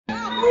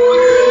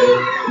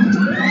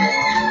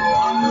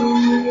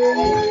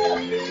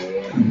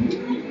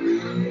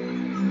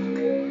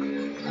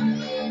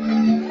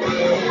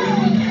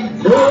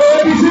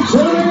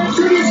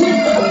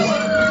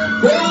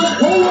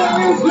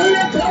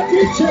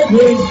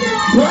representing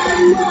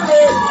Brian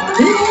Wyatt,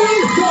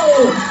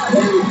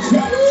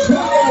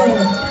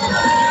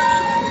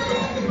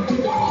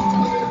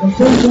 the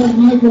first one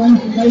Michael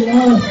after they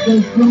lost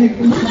those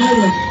 23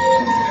 titles.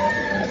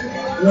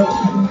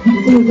 You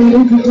see that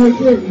engine right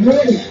there,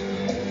 ready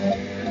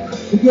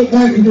to get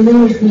back to the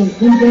road for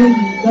 3 days,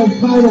 those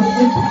titles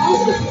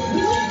impossible.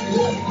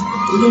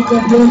 You get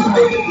that win.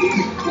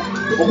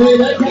 I mean,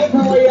 they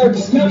definitely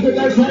stepping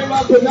their game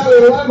up to another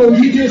level.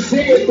 You just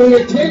see it, the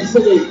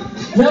intensity.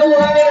 No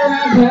running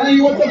around telling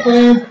you what the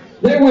fans.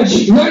 They went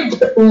straight to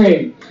the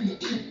ring.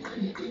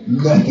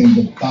 Nothing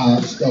but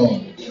 5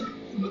 stars.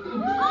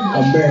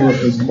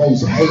 America's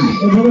most hated.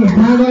 We're going to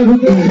find out who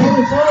gets the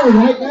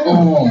right now.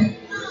 On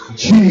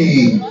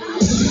King.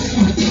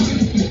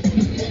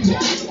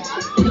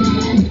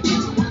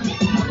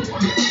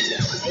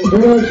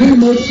 There are 2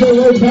 make their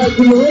way back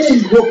to the ring.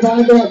 We'll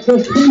find out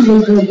just who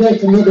moves their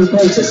best in other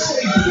places.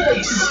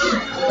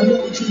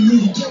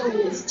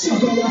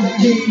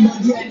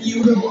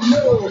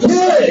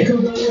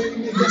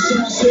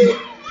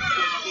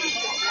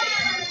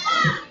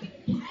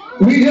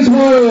 We just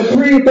want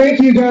to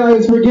thank you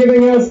guys for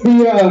giving us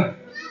the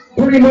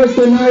pretty much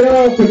the night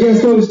off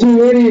against those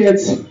 2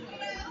 idiots.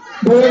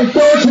 But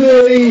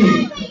unfortunately,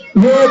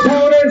 your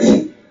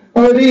opponents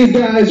are these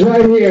guys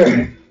right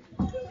here.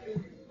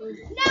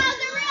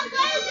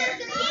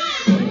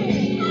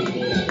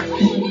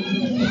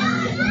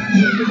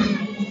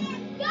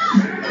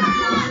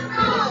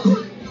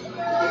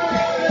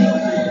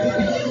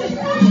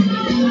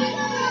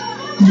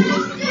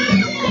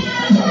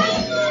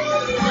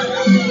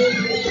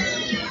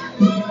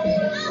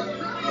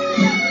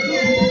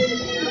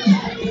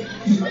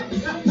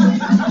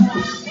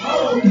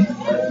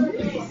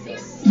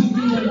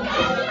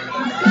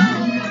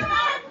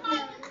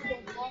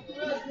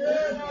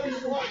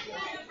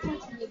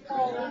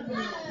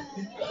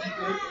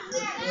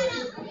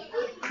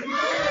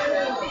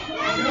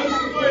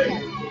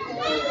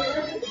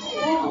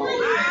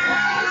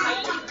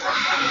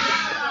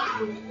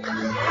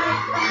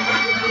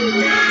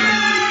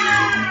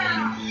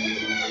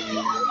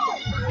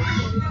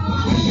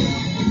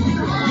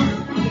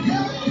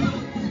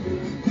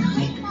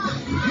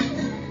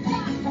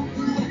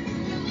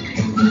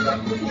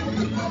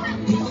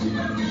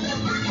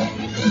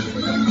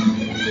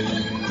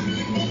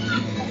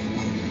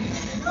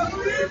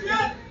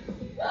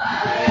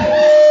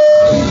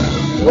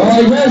 Well,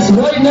 I guess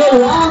wait no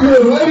longer,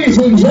 ladies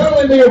and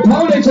gentlemen. The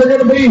opponents are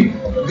going to be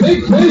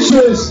Big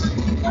Vicious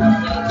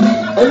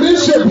and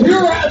Mr.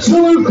 Pure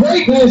Absolute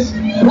Greatness.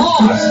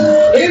 Boss,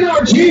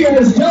 NRG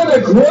has done a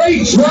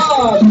great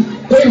job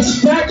in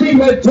stacking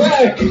the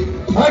deck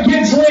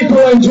against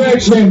Lethal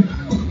Injection.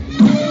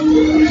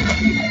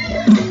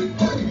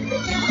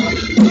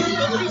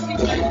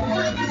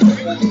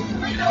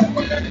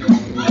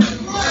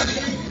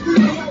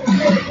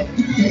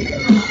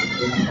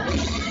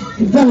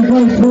 He's got a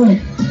great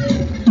point.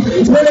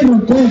 It's really going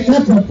to think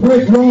that's a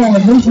brick wall,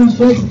 and Lethal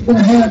Injection's going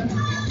to have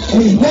a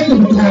heck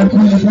of a time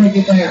trying to break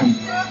it down.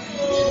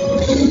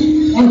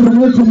 After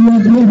Richard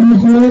was in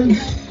his ring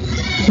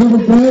for the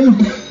day,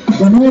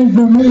 the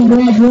manager, Mini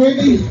Rod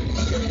Randy.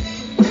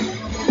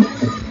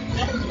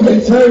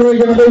 It's certainly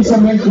going to be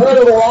some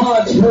incredible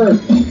odds for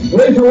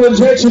Lethal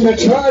Injection to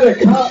try to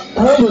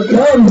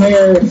overcome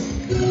here,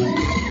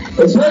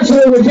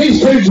 especially with these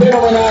 2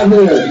 gentlemen out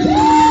here.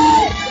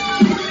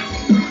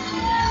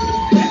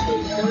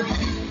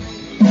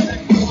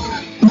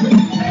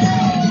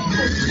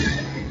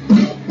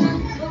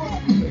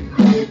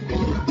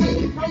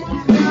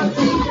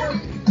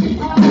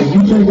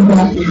 Think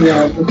about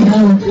the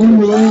talent in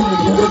the ring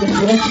and the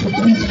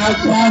expertise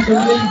outside the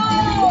ring.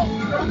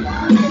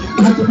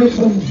 Not to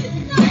mention,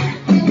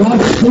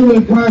 God's 2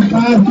 and 5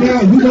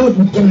 count. Who knows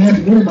what's going to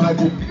happen here,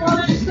 Michael?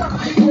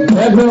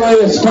 Definitely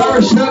a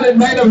star-studded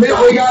main event we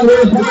got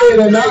here for you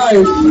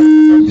tonight.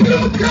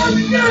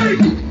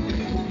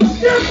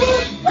 Step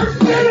up or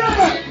sit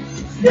out!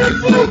 Step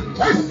up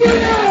or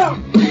sit out!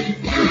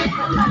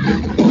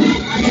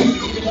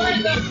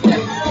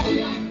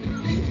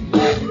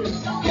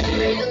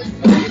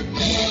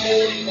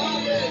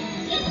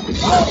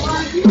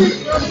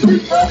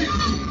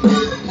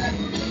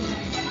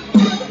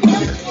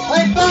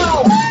 Hey,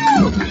 Bob!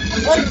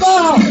 Hey,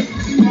 Bob!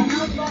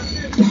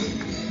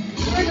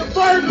 Take a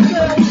fire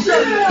down!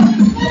 Shut up!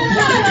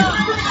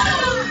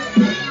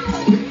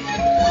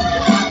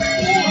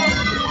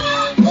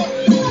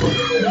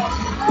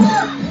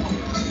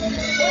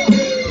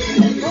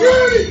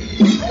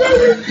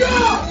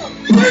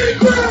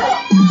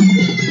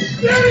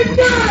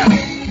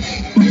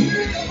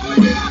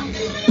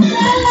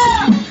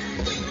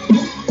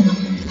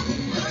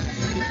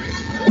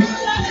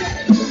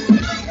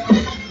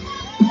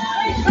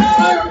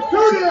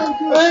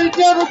 Hey,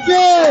 double J!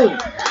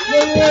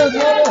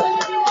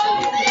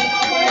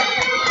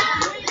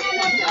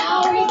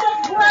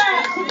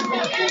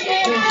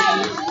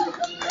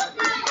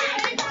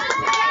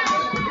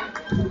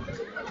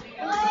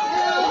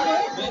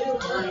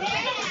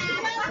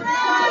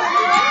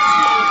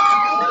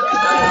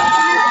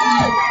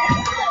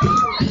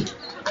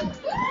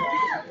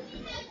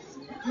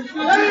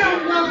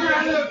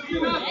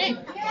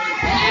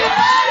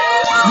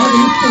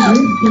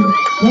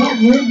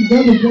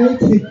 another day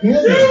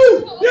together.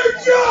 Your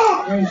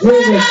job! And here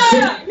was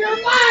You're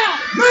loud!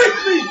 Make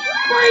me!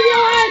 Bring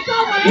your ass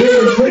over here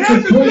here! was such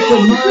a twist of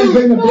minds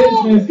in the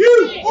business. You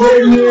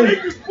Sitting order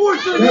here, your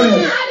forces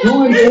right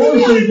join there!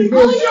 forces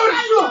because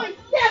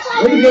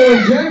legal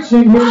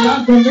injection here,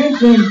 not to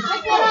mention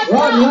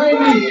Rod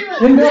Rainey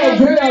and Bill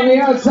Dre on the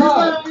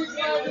outside.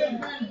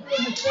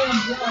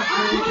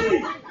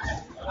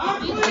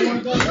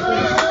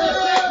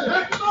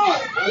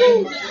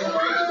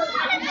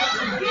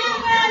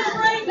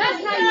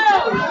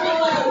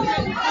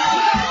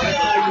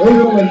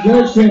 Legal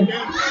injection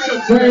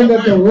saying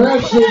that the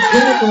refs are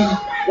checking,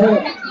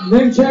 that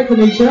them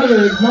checking each other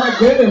is not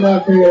good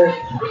enough here.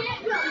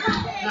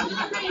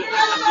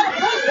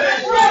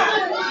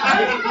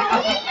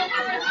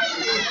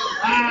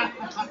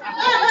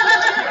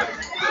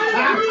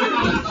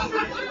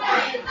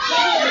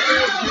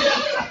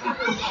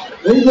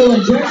 Legal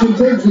injection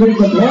seems to be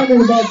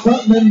complaining about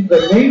something in the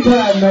knee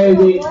pad,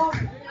 maybe.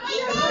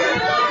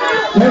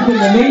 Checking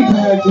the knee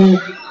pads in.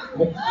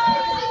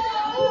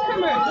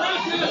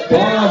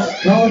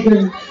 Boss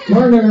talking,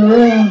 turning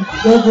around,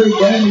 referee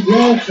Danny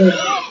Jackson.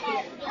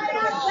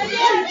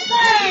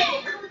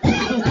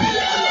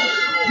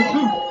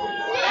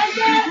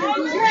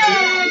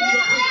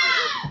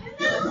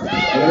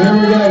 And here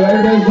we go,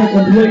 there goes the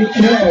complete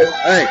check.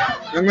 Hey,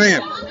 young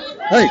man.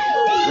 Hey,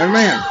 young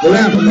man. The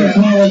infamous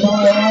one with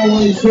an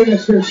always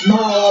sinister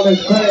smile on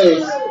his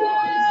face.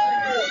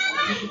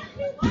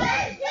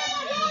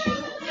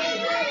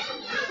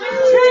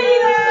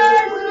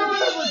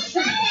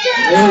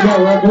 Here we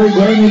go, referee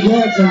Danny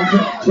Jackson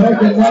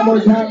checking one more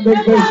time,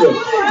 Big Bishop.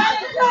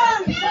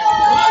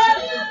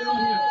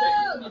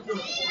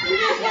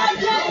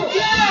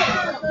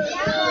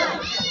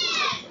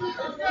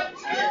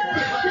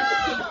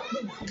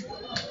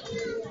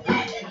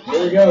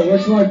 Here we go,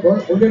 looks like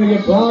we're going to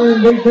get Brian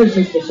and Big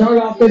Bishop to start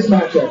off this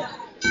matchup.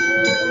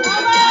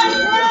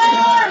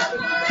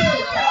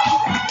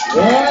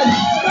 Brad,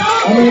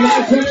 I mean,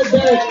 I said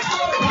that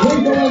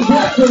legal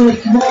injection was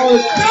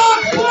smart.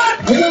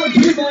 I know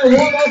you may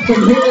want up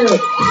from here.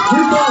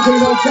 You're talking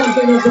about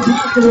something that's a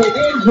possible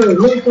injury,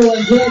 lethal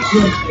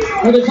injection.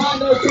 But if I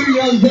know two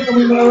young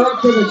gentlemen that are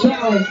up to the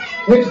challenge,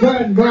 it's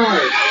Brad and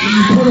Brian.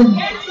 You put them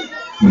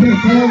in a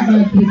tag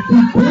match with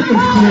two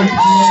quickest players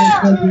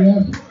in the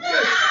ASWF.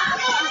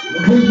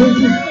 This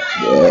is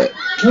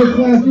no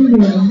class either.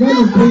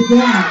 Another big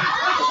guy.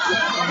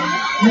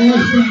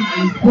 Nasty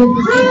and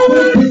perfect.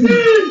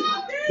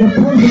 The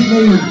perfect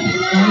lead.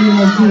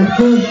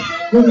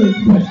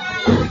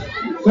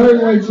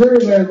 Certainly true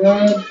there,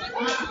 Brad.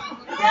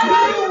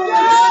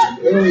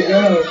 Here we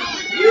go.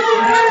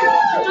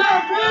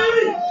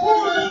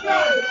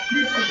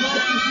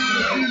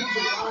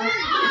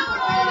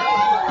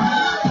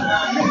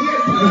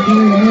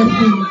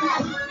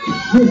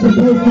 You're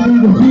supposed to be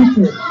the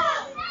future.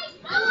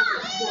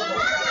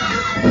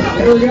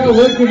 Here we go,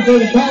 looking for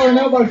the collar and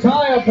elbow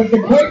tie-up, but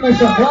the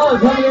quickness of Brawler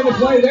coming into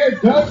play there,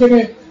 ducking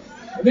it,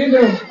 and then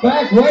their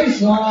back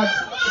waist lock.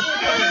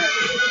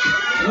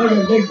 Look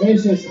at Big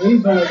Vicious, easily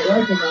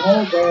breaking the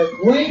hold there.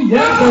 Clean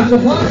break of the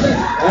puncher.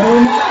 Oh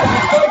my,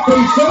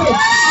 quickly shot.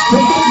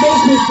 Big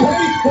Vicious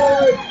paid for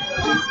it.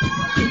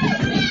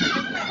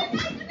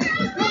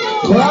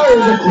 Brawler,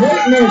 the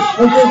quickness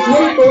of this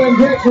lethal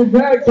injection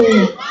tag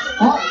team,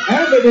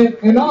 evident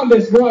and on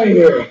display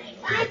here.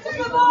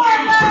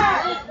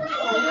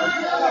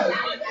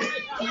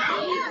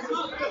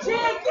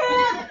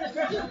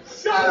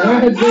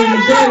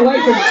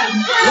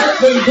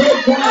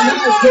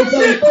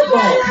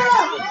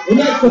 The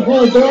next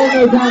before there are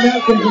no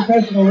timeouts in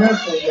professional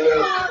wrestling.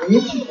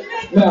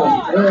 No,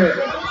 there is.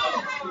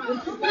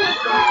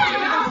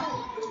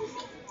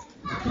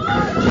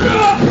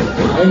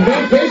 And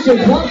Big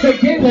Vicious once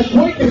again the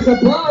quickest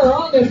supplier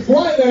on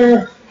display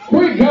there.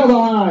 Quick go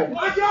behind. I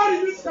got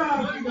it this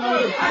time.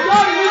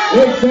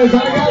 Rick says I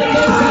got it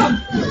this time.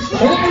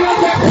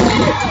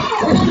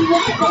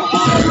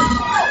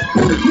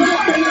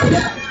 And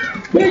then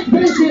Big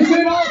Vicious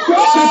in all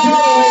sorts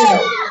here.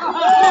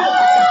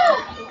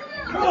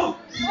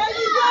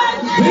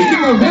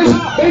 Speaking of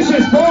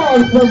vicious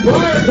forearms from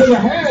Brian to the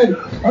head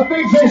of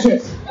Big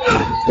Vicious.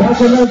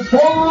 Touching those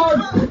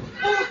forearms.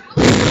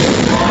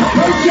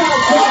 Good job,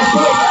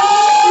 Crossway.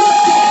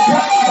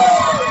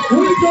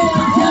 We're going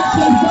to get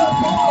some so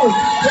far.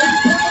 It's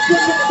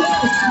passing the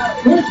best.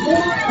 Which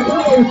one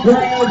goes,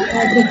 Brad?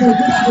 As the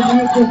position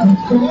matches and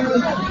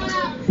stars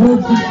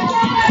versus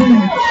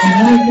team. And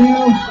right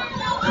now,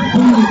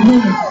 team is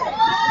winning.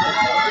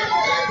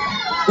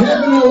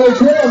 Definitely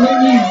true. I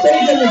mean, you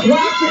think in the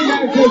boxing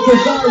matches the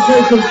stars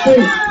versus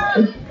Steve.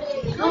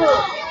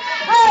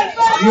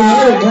 You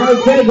heard it, Brad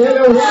said they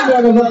don't run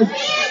out of us.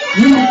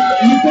 You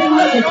think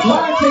like a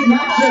classic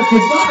matchup, the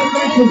stars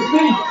versus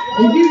Steve.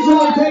 It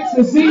usually takes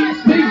the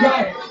Steve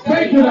guy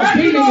taking a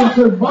beating and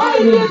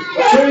surviving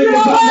for him to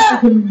come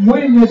back and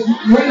win a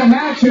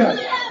matchup.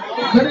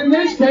 But in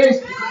this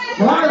case,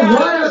 Brian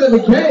right out of the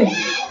gate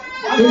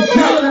is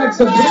showing that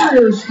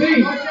superior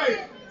speed.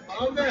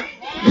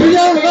 You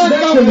don't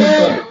let them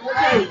win.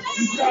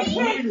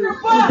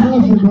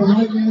 Impossible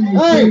right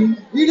now. Hey,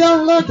 you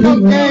don't look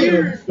okay.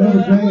 Don't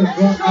Don't look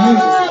okay.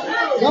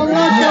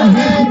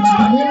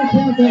 never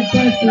count that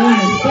factor in,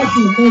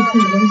 especially the first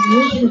team. He's the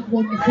interest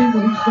one to see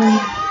what he's done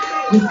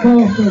this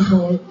call so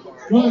far.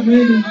 Ron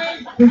Randy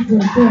speaks for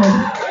himself.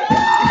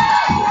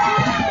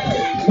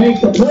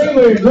 Makes a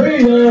pretty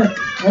breather.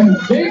 And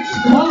Dix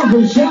calls the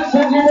shots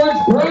as he watch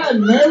Brian.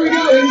 There we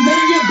go. He's going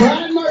to get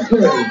Brian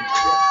Mercury.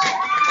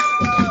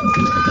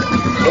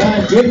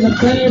 Yeah, getting the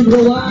fans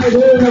alive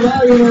here in the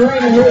Valiant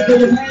Arena here to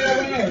the main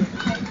event.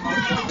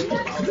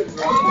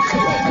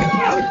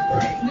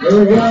 Here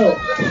we go.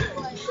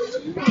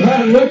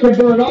 Brian looking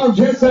for an arm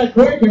just that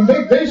quick, and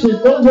Big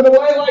Vicious pulls it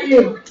away like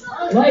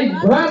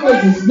Brian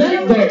was a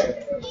snake there.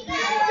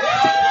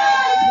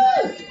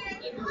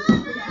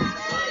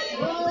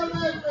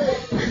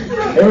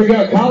 Here we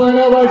go, calling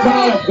elbow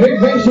time. Big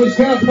Vicious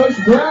going to push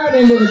Brian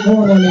into the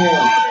corner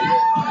now.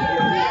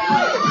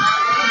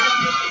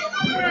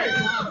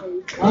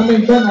 I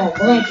mean, come on,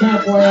 Brad's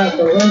halfway out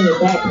the ring at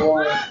that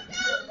point.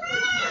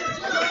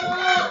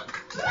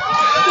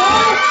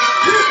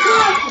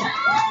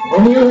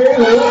 When you hear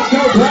the Let's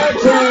Go Brad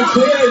chants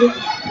here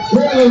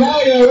in the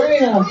Valley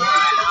Arena.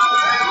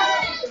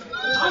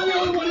 I'm the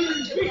only one who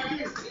didn't speak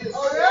here.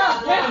 Oh,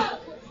 yeah?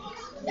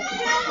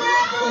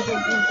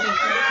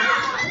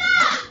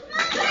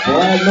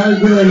 Brad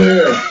Mercury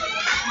here.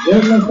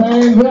 Giving the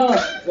fans up.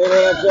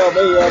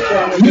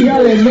 You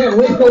gotta admit,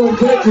 lethal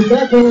injection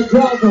definitely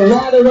drops a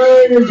lot of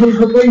their energy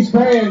from these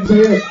fans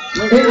here in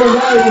the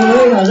Valley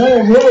Arena. They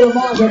have rolled them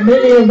on to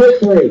many a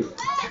victory.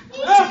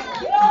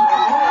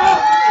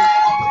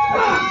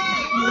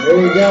 Here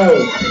we go.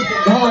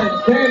 Guard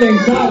standing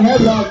side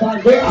headlock by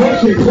Big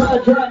Vicious.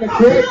 Trying to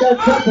create that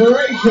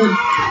separation.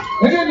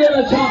 And into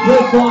the top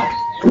wrist lock.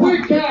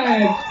 Quick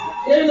tag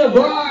in the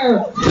bar.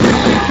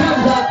 And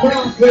comes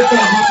across with the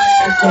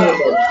high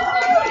elbow.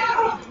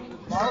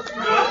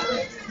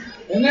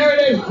 And there it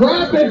is,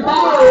 rapid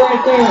fire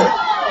right there.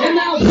 And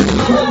now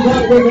comes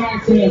up with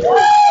accident.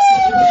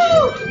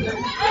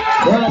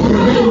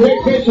 Big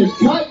Vicious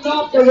cutting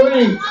off the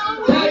ring.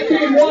 Tag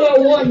team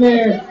 101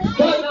 there.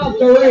 Cutting off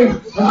the ring.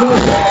 And we're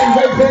saying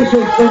Big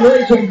Vicious from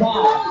reaching by.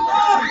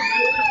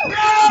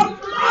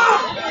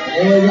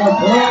 There we go,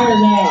 Brian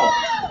now.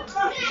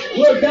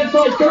 Look, that's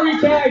like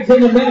 30 tags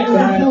in a minute, I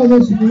guys. know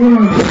this is the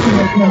winner of this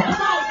one.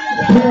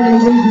 Apparently,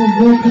 these ones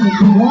go to the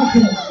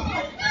Milwaukee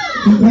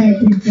tag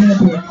team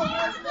champion.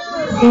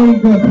 Starting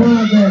to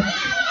apply that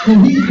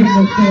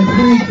cohesiveness that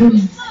tag team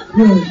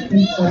really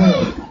needs to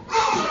have.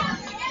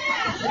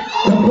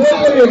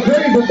 Completely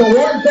agree, but the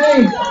one thing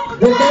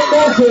that they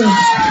mention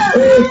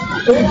is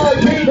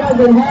NRG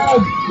doesn't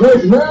have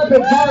those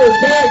rapid fire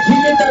tags. You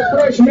get that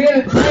fresh man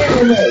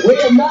in there. We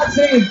have not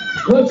seen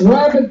those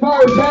rapid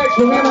fire tags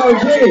from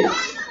NRG.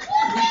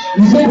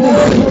 You see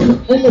those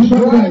in the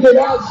grinded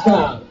out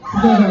style.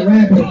 You got that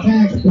rapid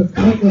attacks, but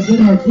what does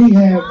NRG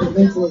have that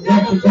they will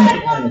exactly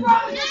doesn't have?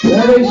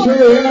 That is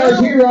true.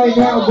 NRG right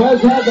now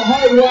does have the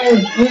hardware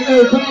in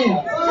their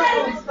pants.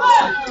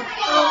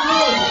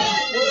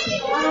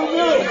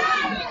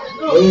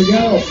 Here we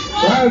go.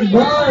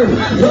 Brian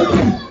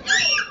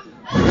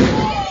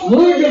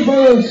looking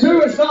for a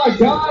suicide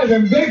dive,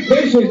 and Big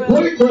Vicious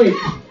quickly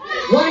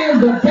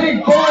lands a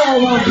big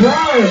forearm on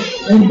Brian,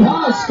 and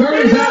Boss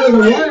scurries out of the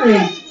way.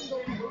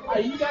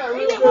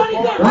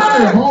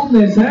 Brian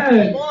holding his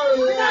head.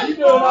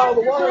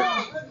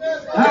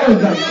 That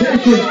was a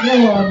vicious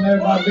forearm there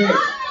by Big.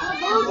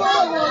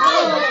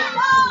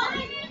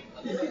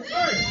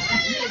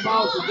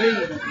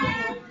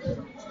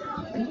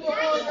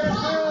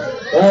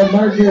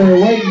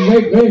 Mercury waiting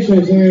Big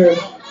Vicious here.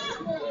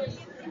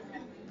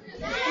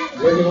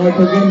 Looking like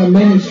we're getting a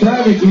mini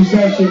strategy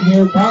session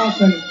here.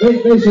 Passing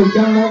Big Vicious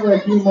going over a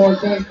few more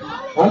things.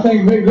 I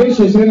think Big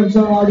Vicious hit him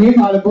so hard he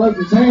might have broke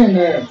his hand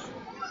there.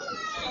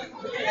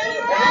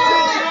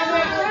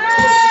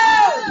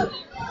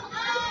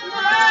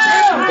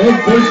 Big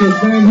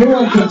Vicious saying he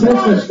wants to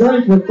test the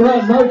strength with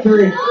Brad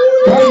Mercury.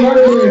 Brad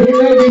Mercury, he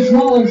may be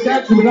small in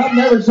stature, but I've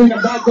never seen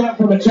him back down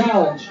from a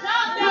challenge.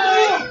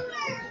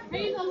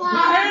 My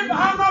hand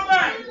behind my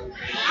back.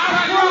 I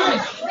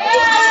promise.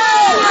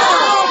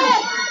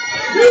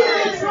 You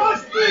can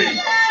trust me.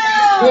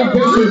 Big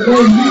Vicious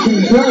saying you can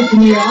trust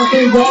me. I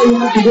think all you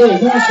have to do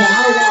is ask the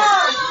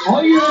outlaw.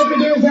 All you have to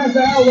do is ask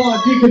the outlaw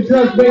if you can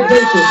trust Big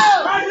Vicious.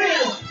 Right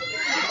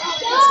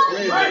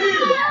here. Right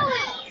here.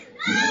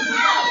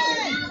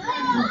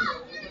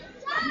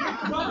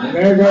 And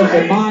there goes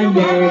the mind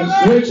game,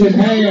 switching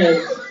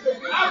hands.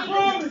 I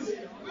promise.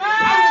 I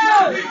will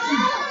not hit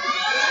you.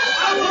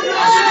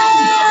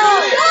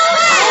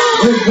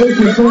 Big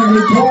Vicious saying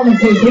he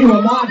promises he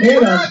will not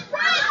hit him.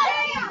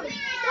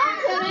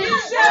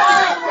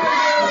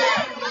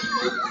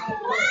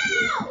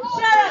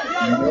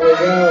 And there we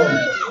go.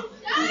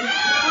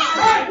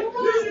 Hey,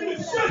 you need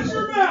to shut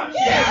your mouth.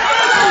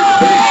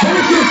 Big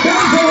Vicious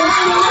comes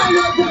around the line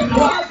up to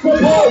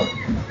possible.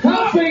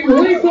 Topping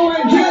lethal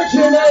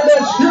injection of the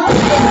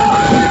strike.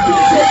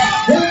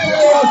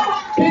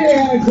 He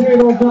has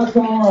handled the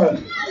arm.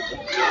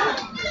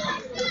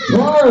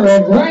 power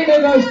of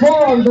raining those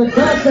forearms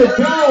across the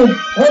dome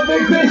of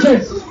Big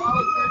Vicious.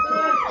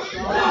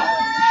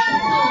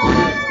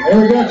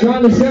 There we go,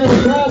 trying to send him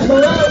across the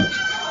rope.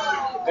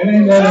 And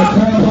then they're going to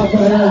turn him off of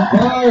those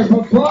bars,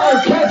 but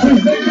Bars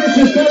catches Big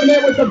Vicious coming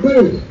in with the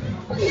boot.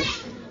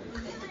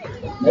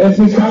 This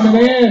is coming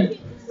in.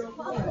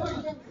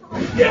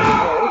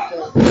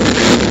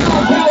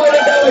 Belly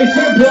to belly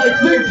suplex.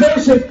 Big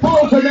Vicious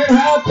pulls him in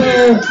out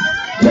there.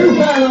 2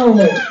 count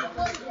only.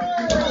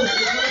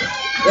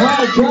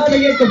 God, trying to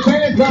get the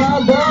fans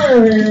behind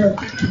Briar here.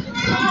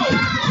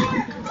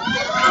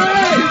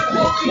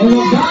 And the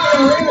Briar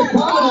Arena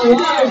coming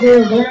alive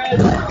here, Brad.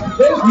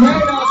 This may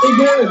not be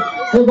good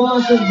for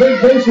Boston Big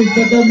Vicious,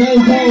 but they're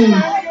maintaining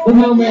the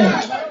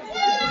momentum.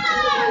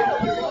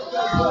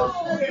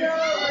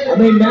 I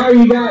mean, now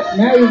you got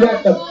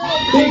the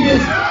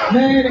biggest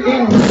man in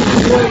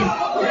wrestling,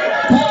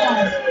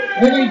 Pause,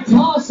 and he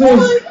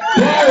tosses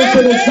Briar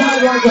to the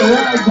side like a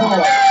rag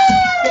ball.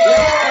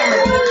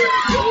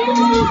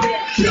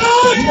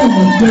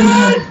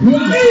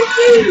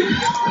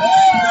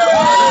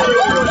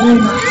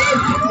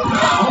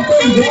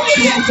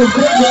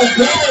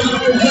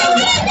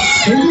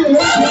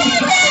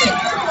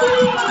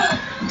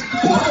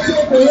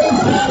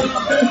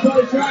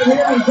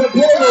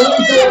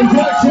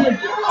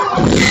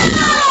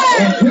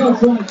 And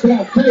just like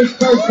that, face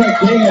first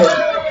again.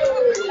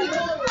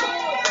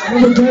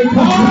 Every day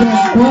comes to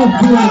that golf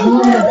field,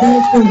 all that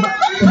basically,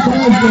 the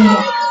ball's been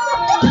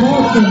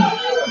tossing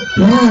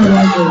down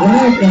like a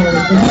rag doll.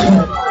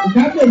 I've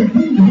never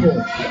seen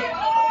before.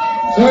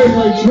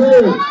 Certainly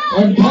true.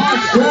 And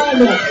Bob's trying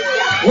to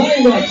lay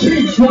that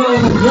cheek smile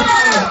on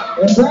Brad.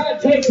 And Brad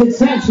takes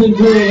exception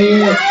to it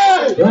here.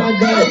 Brad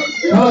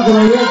talking to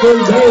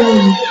referee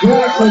Dalen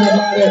Jackson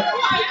about it.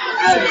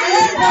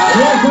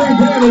 Referee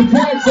Danny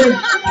Jackson.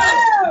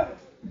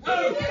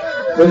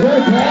 Is there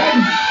a tag?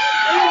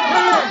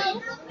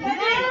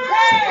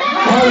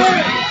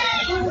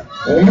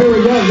 And here we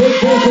go. This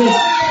is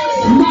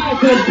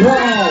smacking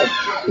Brad.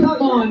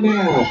 Come on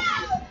now.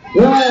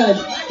 Brad.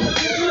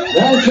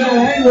 That's that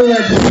anger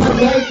at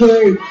Brad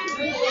Bakery.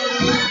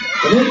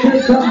 And it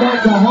could come back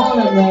to haunt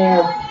him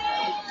there.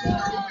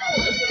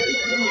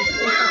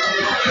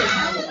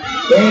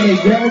 Danny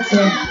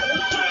Jackson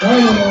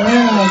turning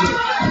around.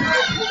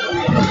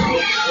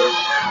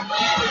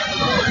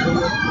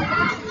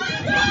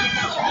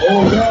 There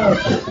we go.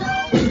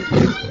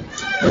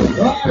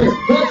 Briar,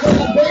 that's a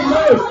big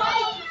move.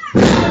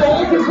 Briar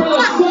looking for the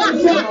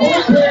sunset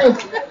warfare.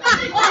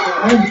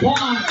 And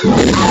Bond,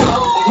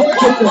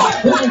 look at the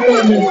strength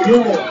on this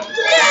girl.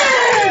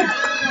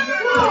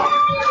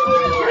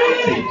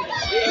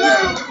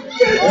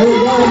 There we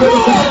go,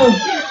 little time.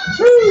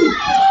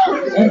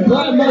 And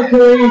Brad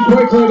Mercury in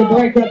quickly to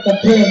break up the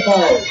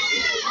pinfall.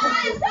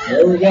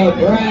 There we go,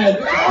 Brad.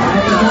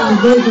 Having a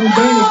conversation with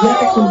Danny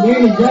Jackson.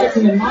 Danny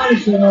Jackson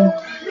admonishing him.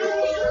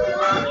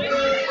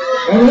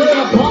 And look at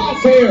the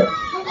Pause here.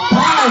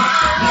 Pause.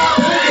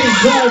 Begging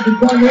Brad to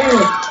come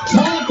here.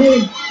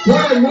 Taunting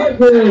Brad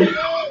Mercury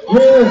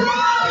here.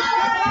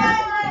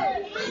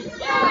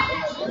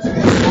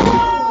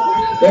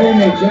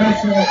 Danny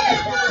Jackson.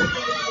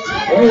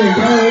 There we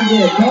go into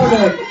the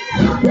cover.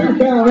 2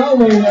 count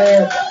only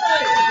there.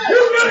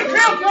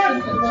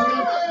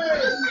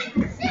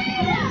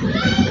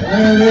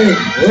 And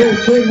here's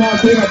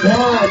Chigmont in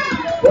applause.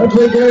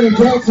 Referee Danny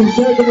Jackson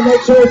checking to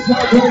make sure it's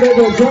not turned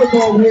into a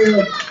chokehold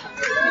here.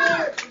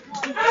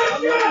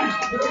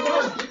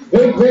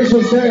 Big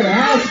Vicious saying,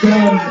 ask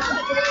him.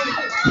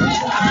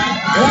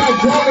 Now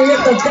trying to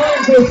get the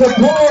fans to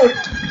support.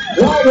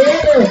 Right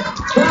here.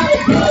 Trying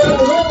to get a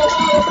little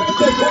out of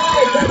the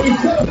drive that he's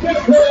so good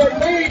for a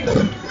lead.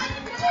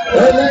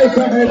 And there's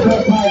the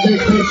headbutt by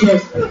Big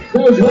Vicious.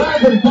 Those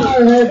rapid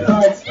fire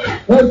headbutts.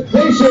 Those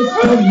vicious,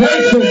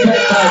 tenacious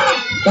headbutts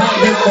by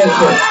Big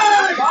Vicious.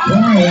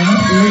 Wow,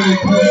 that's really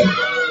cool.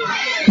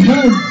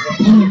 Tons of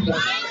people.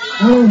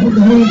 I don't put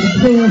the hands of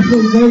KFC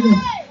Vegas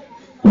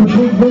for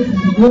Big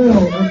Vicious as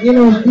well. And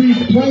NRC's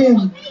plan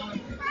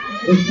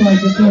is like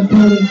it's going to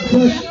put in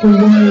such the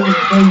way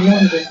they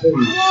wanted it to.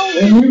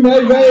 And you may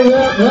very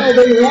well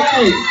be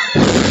right.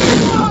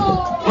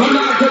 I'm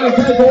not going to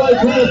take away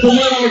credit from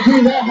NRG.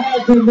 They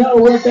had to know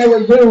what they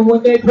were doing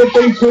when they put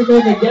these 2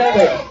 men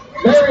together.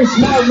 Very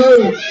smart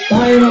move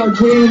by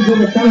NRG into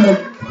the third.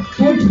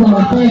 First of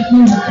all, thank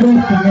you for trusting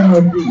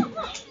NRG.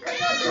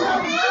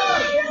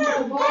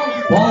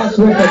 Boss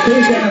with the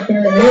kick out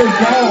there, and here's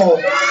Ball.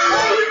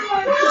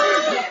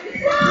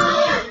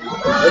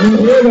 And you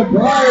hear the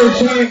Briar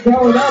chant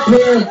going up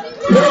here.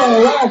 You're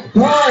left.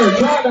 Briar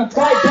trying to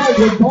fight back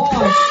with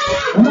Boss.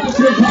 I'm not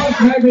sure Boss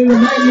maybe the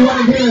man you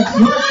want to get a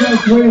smart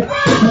test with.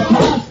 But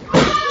Boss,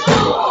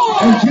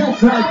 and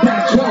just like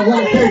that, shot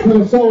right there to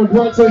the solar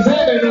plexus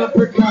and an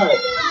uppercut.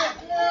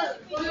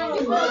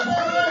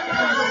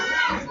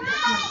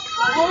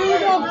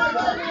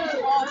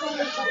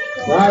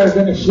 Briar's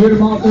going to shoot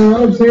him off the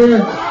ropes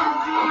here.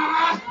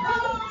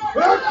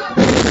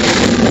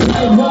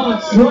 And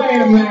Boss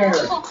slam there.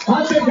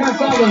 I think Big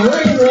outside the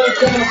ring right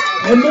there.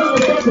 And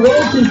moving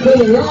separations to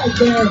the right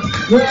there.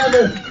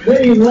 Rather, then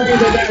he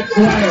landed that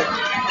slam.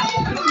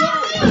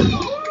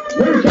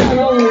 3 count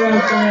only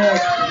right there.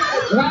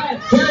 Right,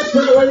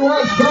 desperately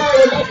wants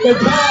Pryor to make the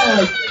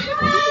tag.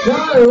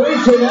 Pryor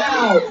reaching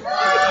out.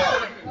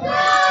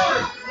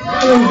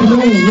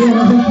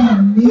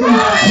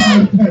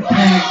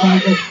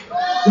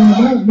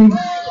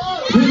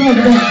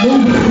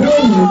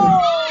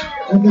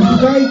 And the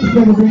state's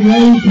going to be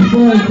raised as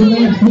far as the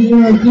last 2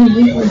 years do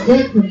equal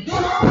veterans.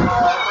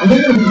 And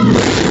they're going to be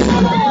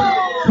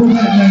for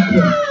that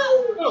matchup.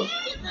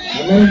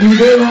 I mean, you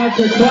do have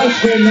to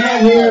question that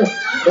here.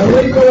 The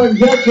lethal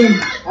injection.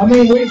 I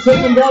mean, we've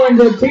seen them go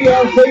into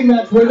TLC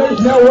match where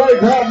there's no way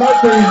Brad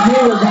Mercury's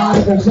knee was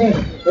 100%.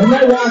 And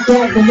they walked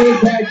out the new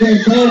tag team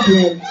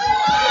champions.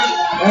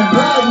 And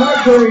Brad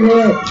Mercury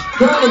here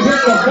trying to get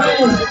the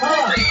fans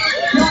up,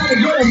 trying to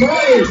get them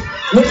ready.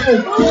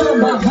 Here, get them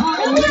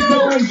behind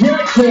lethal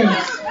injection.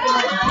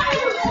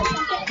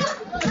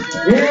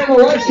 Yeah, the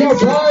Let's Go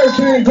Pryor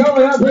fan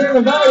coming up here in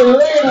the Valley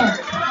Arena.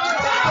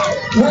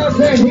 Well,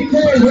 then he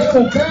carries with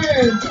the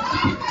fans.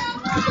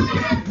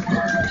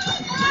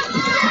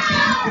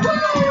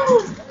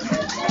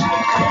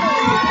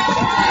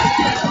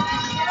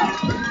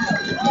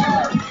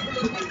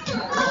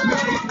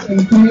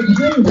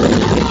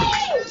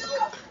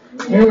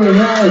 Here we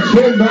go,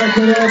 Jim back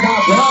in there by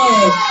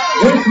Pryor.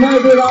 This may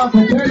be an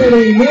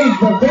opportunity he needs,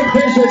 but Big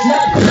Fish is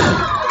next.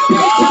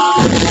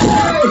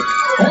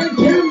 And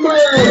Kimber,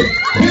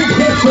 Big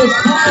Fish is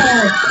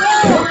tired.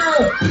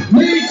 Pryor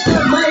needs to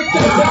make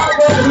the job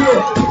right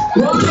here.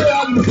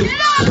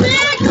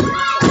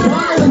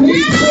 Pryor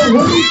needs to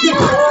reach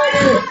out right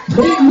here.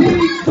 He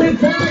needs to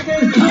tag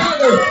his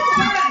brother.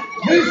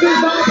 This is the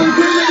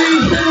opportunity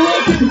he's been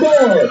looking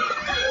for.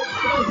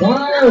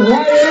 Pryor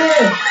right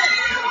here.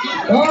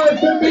 Oh,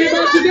 it's going to be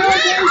about to do it.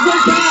 There's the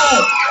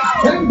tag.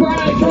 And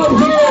Brad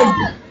comes in.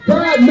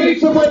 Brad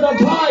meets him with a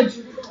punch.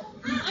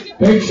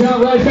 Big shot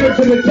right there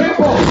to the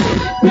temple.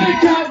 Big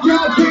time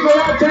drop kick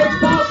right there.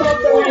 Pop up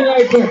the ring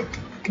right there.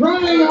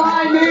 Running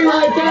high knee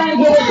right there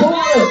into the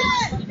corner.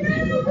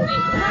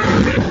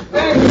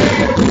 And you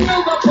can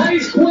feel the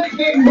pace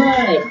quickening,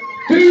 Brad.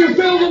 Do you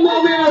feel the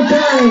momentum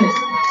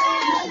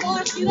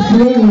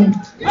turning?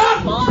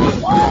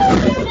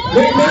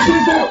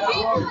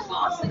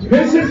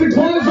 This is the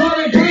clothesline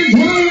that turns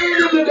right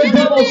into the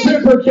double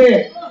super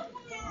kick.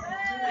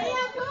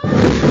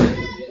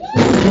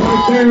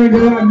 Right there into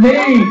that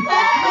knee.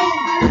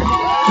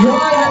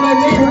 Right on the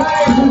knee,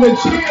 right into the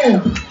chin.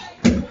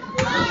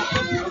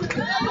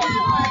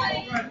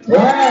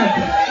 Right.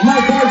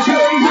 Mike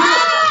Archer, he's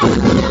up.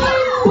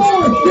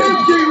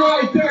 450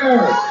 right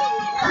there.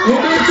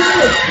 And that's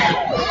it.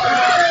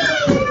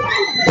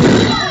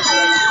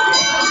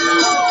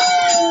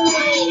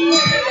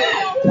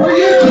 Are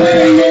you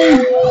kidding me?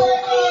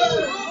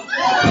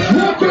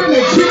 Look at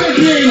the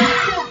champion.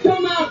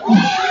 Come out.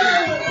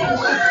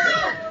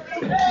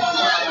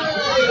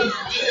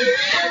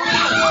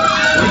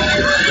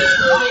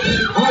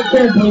 I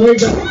can't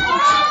believe it.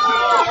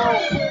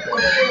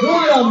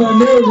 What a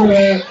maneuver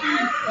there.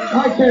 I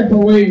can't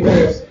believe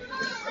this.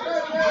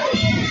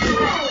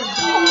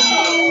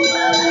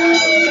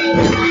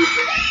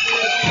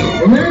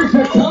 And there's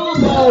the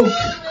combo.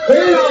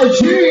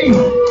 NRG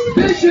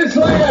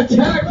viciously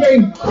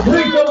attacking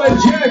lethal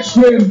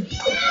injection.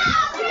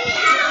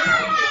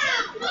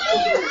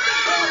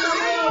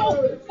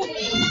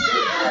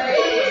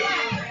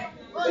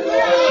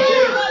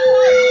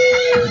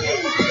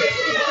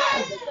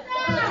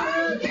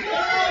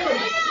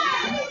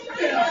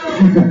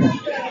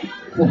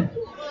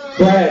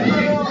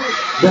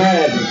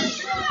 Brad,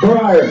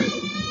 Pryor,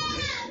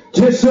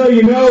 just so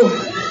you know,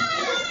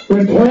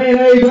 when plan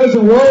A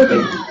doesn't work,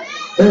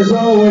 there's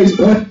always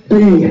plan B.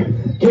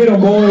 Get 'em,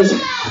 boys.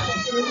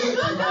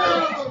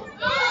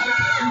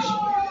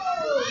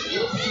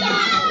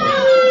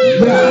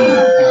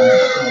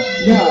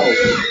 No.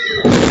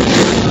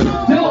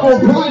 Double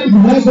prime.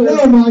 That's a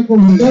little, Michael.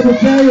 Double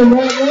carry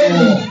right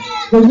there.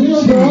 The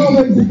wheels are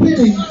always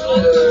spinning.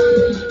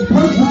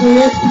 Perfectly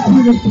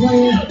executed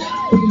plan.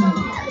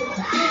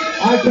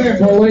 I can't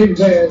believe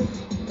this.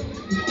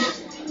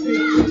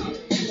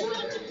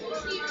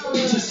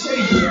 This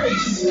right here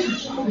is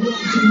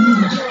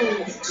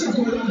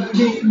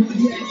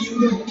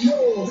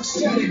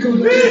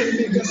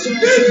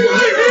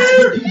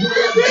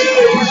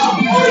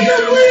are the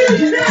real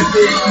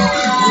champions.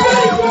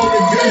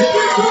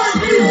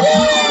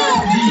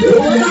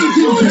 Ladies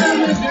and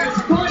gentlemen,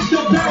 despite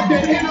the fact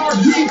that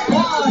NRG's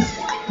lost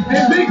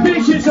and Big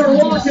Fishes are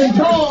walking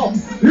tall,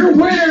 your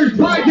winners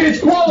by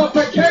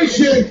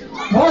disqualification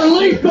are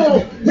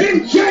lethal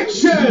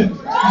injection.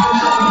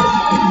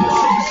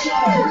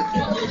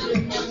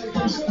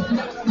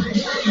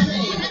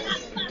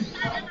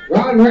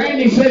 Ron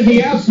Randy says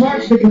he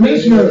outsmarts the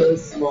commissioner.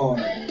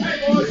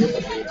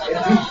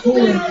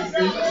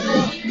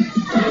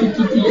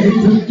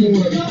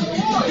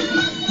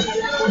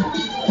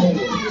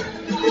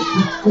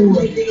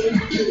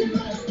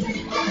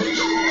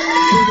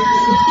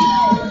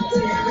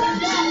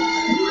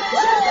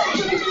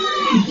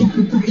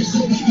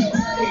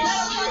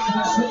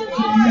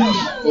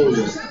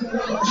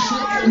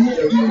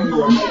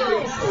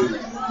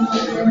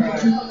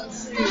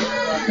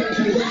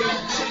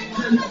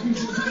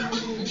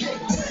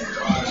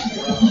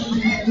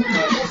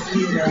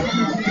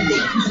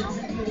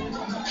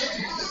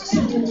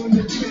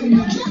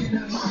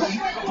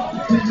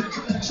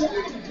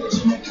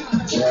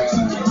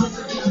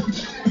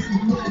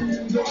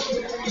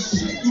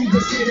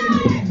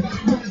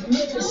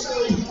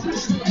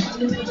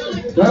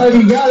 Well,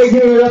 you got to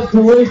give it up to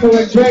Lethal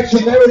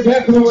Injection. They were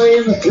definitely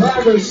in the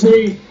driver's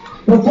seat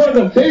before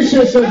the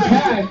vicious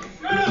attack.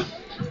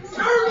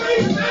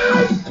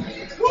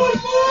 One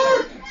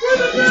more for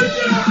the big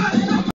guy!